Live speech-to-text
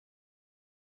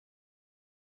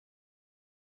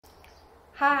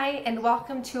Hi, and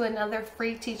welcome to another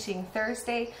Free Teaching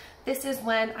Thursday. This is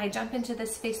when I jump into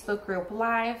this Facebook group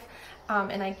live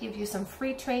and I give you some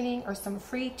free training or some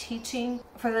free teaching.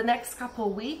 For the next couple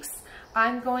weeks,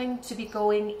 I'm going to be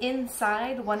going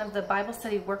inside one of the Bible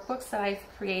study workbooks that I've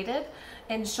created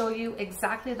and show you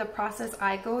exactly the process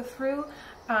I go through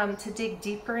to dig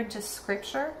deeper into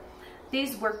scripture.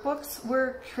 These workbooks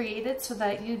were created so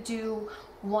that you do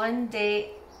one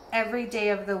day every day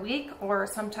of the week, or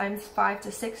sometimes 5 to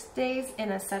 6 days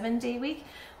in a 7-day week.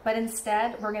 But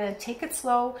instead, we're going to take it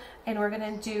slow and we're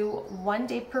going to do 1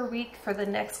 day per week for the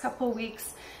next couple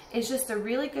weeks. It's just a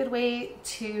really good way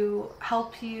to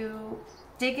help you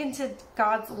dig into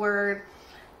God's Word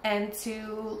and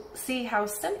to see how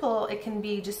simple it can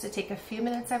be just to take a few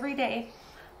minutes every day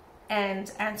and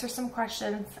answer some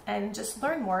questions and just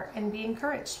learn more and be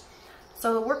encouraged.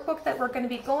 So the workbook that we're going to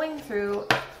be going through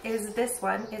is this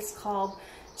one. It's called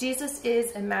Jesus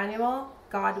is Emmanuel,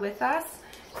 God with Us.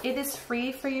 It is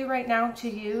free for you right now to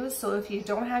use. So if you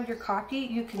don't have your copy,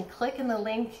 you can click in the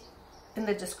link in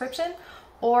the description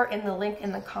or in the link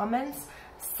in the comments.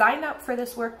 Sign up for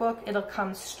this workbook. It'll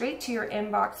come straight to your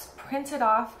inbox, print it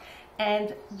off,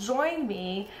 and join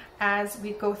me as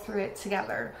we go through it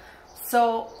together.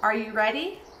 So are you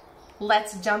ready?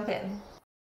 Let's jump in.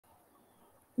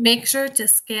 Make sure to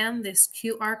scan this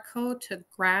QR code to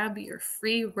grab your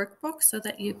free workbook so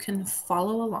that you can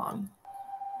follow along.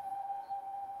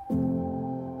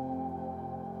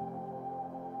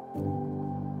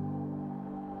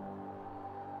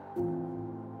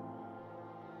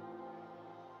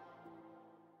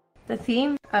 The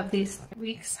theme of these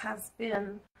weeks has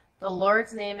been the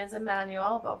Lord's name is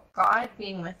Emmanuel, about God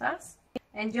being with us.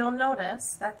 And you'll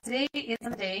notice that today is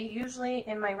a day, usually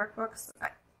in my workbooks,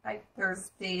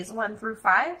 there's days 1 through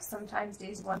 5, sometimes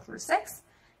days 1 through 6,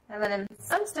 and then in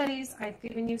some studies I've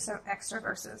given you some extra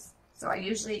verses. So I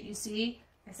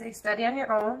say study on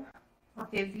your own. I'll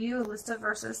give you a list of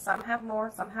verses. Some have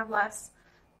more, some have less.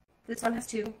 This one has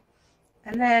 2.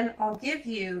 And then I'll give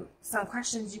you some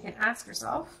questions you can ask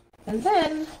yourself. And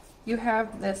then you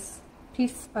have this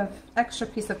extra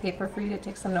piece of paper for you to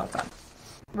take some notes on.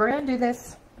 We're going to do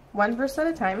this one verse at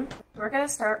a time. We're going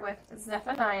to start with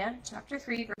Zephaniah chapter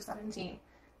 3 verse 17.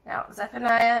 Now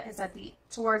Zephaniah is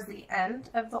towards the end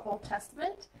of the Old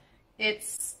Testament.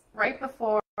 It's right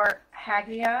before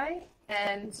Haggai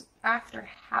and after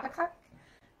Habakkuk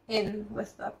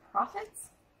with the prophets.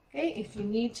 Okay, if you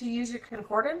need to use your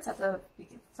concordance at the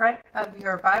front of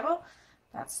your Bible,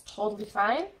 that's totally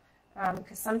fine,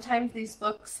 because sometimes these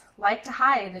books like to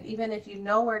hide, and even if you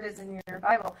know where it is in your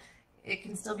Bible, it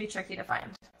can still be tricky to find.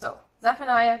 So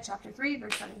Zephaniah chapter 3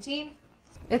 verse 17,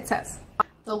 it says,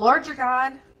 "The Lord your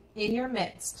God in your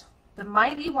midst, the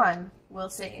mighty one will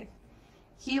save.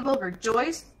 He will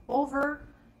rejoice over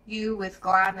you with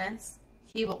gladness.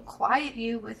 He will quiet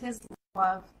you with his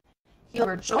love. He'll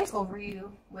rejoice over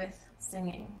you with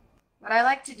singing." What I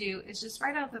like to do is just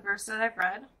write out the verse that I've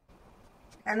read,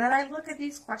 and then I look at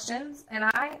these questions, and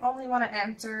I only want to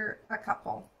answer a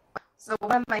couple. So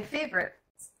one of my favorites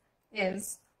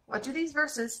is, what do these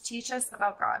verses teach us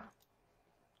about God?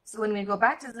 So when we go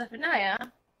back to Zephaniah,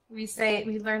 we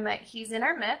learn that he's in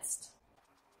our midst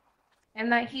and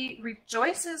that he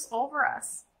rejoices over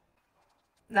us.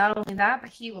 Not only that,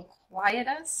 but he will quiet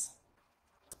us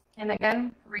and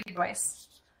again rejoice.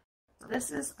 So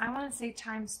this is, I want to say,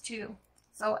 times 2.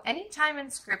 So anytime in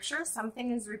scripture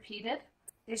something is repeated,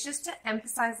 it's just to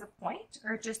emphasize a point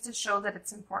or just to show that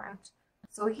it's important.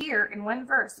 So here in one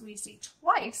verse we see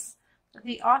twice that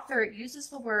the author uses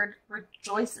the word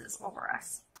rejoices over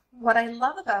us. What I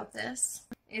love about this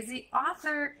is the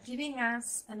author giving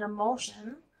us an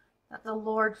emotion that the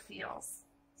Lord feels.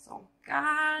 So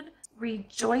God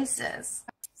rejoices.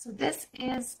 So this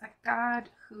is a God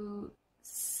who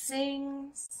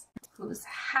sings, who's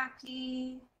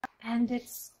happy, and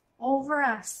it's over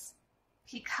us,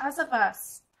 because of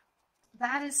us.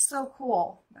 That is so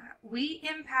cool. That we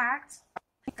impact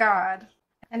God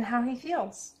and how he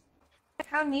feels.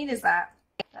 How neat is that?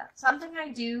 That something I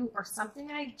do or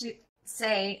something I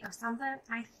say or something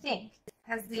I think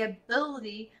has the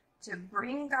ability to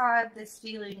bring God this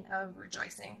feeling of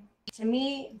rejoicing. To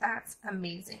me, that's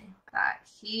amazing. That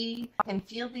he can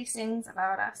feel these things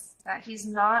about us. That he's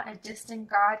not a distant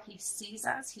God. He sees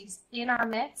us. He's in our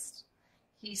midst.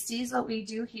 He sees what we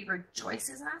do. He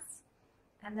rejoices us.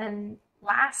 And then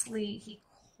lastly, he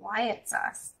quiets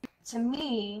us. To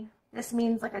me, this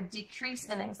means like a decrease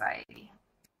in anxiety.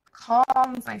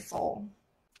 Calms my soul.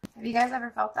 Have you guys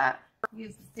ever felt that?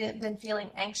 You've been feeling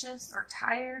anxious or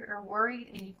tired or worried,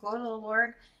 and you go to the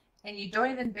Lord and you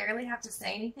don't even barely have to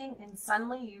say anything, and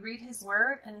suddenly you read his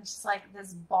word and it's just like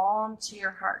this balm to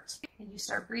your heart, and you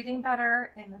start breathing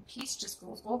better and the peace just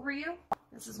goes over you.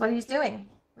 This is what he's doing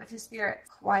with his Spirit,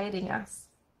 quieting us.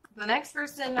 The next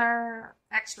verse in our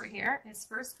extra here is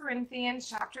 1 Corinthians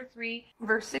chapter 3,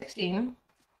 verse 16.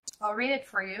 I'll read it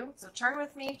for you. So turn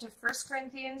with me to 1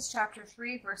 Corinthians chapter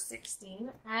 3, verse 16,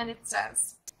 and it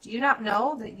says, "Do you not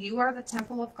know that you are the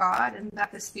temple of God and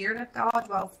that the Spirit of God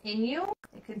dwells in you?"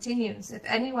 It continues, "If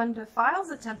anyone defiles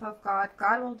the temple of God,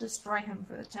 God will destroy him,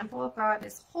 for the temple of God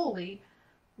is holy.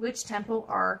 Which temple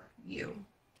are you?"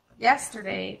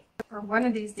 Yesterday, or one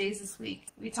of these days this week,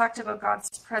 we talked about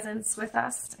God's presence with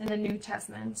us in the New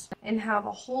Testament and how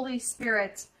the Holy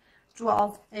Spirit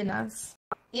dwells in us.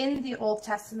 In the Old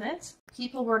Testament,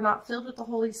 people were not filled with the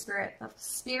Holy Spirit. The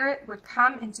Spirit would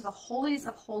come into the holies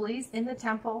of holies in the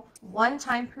temple one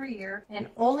time per year, and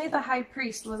only the high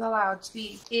priest was allowed to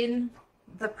be in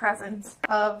the presence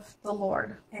of the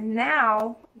Lord. And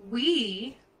now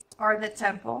we are the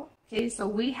temple. Okay, so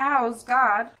we house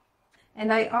God.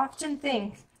 And I often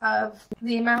think of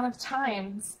the amount of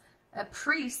times a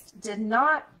priest did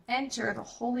not enter the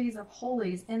holies of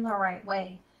holies in the right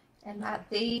way, and that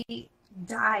they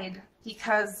died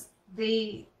because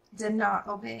they did not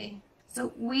obey.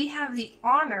 So we have the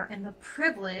honor and the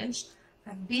privilege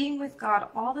of being with God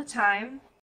all the time.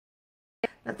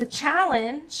 But the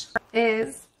challenge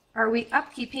is, are we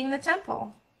upkeeping the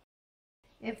temple?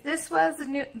 If this was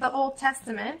the Old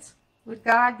Testament, would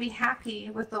God be happy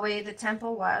with the way the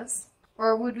temple was?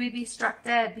 Or would we be struck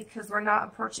dead because we're not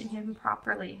approaching him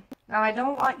properly? Now, I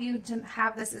don't want you to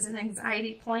have this as an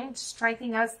anxiety point.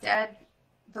 Striking us dead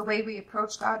the way we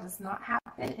approach God does not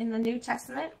happen in the New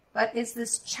Testament, but it's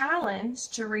this challenge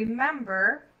to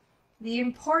remember the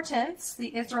importance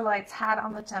the Israelites had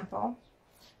on the temple,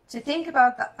 to think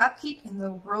about the upkeep and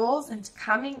the rules and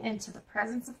coming into the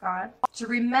presence of God, to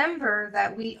remember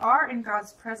that we are in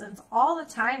God's presence all the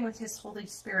time with his Holy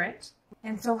Spirit.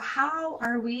 And so how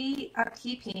are we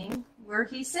upkeeping where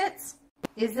he sits?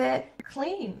 Is it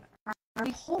clean? Are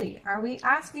we holy? Are we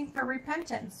asking for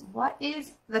repentance? What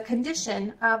is the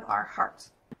condition of our heart?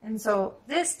 And so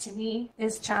this to me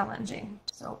is challenging.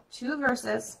 So 2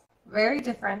 verses, very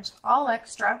different, all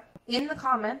extra. In the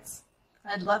comments,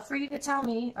 I'd love for you to tell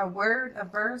me a word, a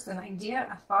verse, an idea,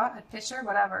 a thought, a picture,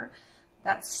 whatever,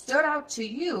 that stood out to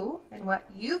you and what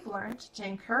you've learned to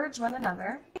encourage one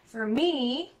another. For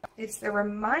me, it's the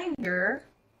reminder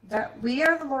that we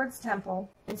are the Lord's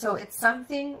temple. And so it's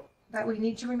something that we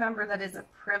need to remember that is a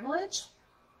privilege,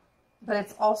 but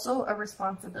it's also a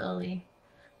responsibility.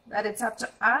 That it's up to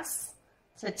us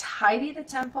to tidy the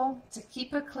temple, to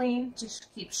keep it clean, to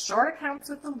keep short accounts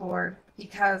with the Lord,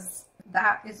 because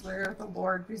that is where the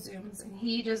Lord resumes, and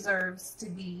he deserves to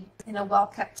be in a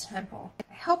well-kept temple.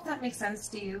 I hope that makes sense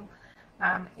to you.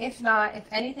 If not, if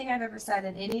anything I've ever said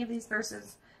in any of these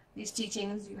verses, these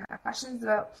teachings, you have questions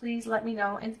about, please let me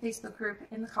know in the Facebook group,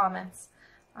 in the comments.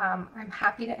 I'm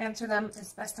happy to answer them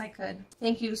as best I could.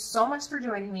 Thank you so much for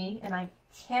joining me, and I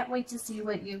can't wait to see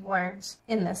what you've learned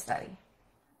in this study.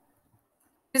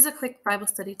 Here's a quick Bible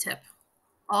study tip.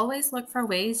 Always look for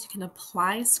ways you can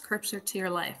apply scripture to your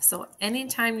life. So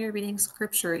anytime you're reading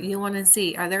scripture, you want to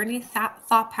see, are there any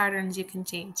thought patterns you can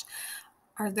change?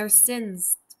 Are there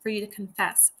sins for you to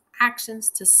confess? Actions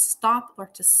to stop or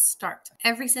to start?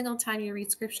 Every single time you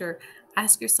read scripture,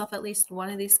 ask yourself at least one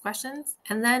of these questions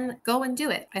and then go and do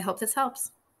it. I hope this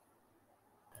helps.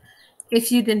 If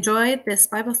you'd enjoyed this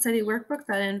Bible study workbook,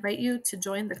 I invite you to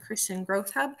join the Christian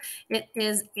Growth Hub. It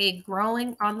is a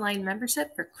growing online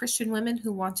membership for Christian women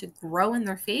who want to grow in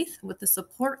their faith with the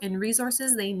support and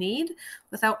resources they need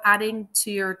without adding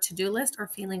to your to-do list or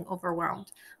feeling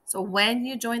overwhelmed. So when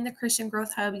you join the Christian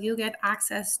Growth Hub, you get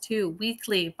access to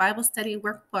weekly Bible study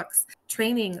workbooks,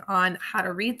 training on how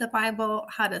to read the Bible,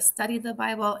 how to study the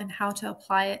Bible, and how to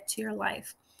apply it to your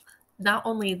life. Not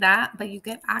only that, but you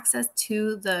get access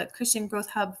to the Christian Growth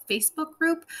Hub Facebook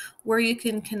group where you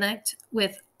can connect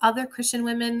with other Christian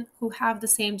women who have the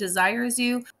same desire as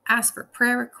you, ask for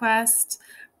prayer requests,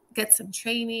 get some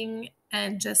training,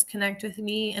 and just connect with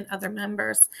me and other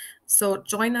members. So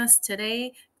join us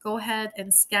today. Go ahead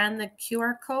and scan the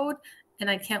QR code,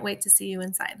 and I can't wait to see you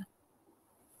inside.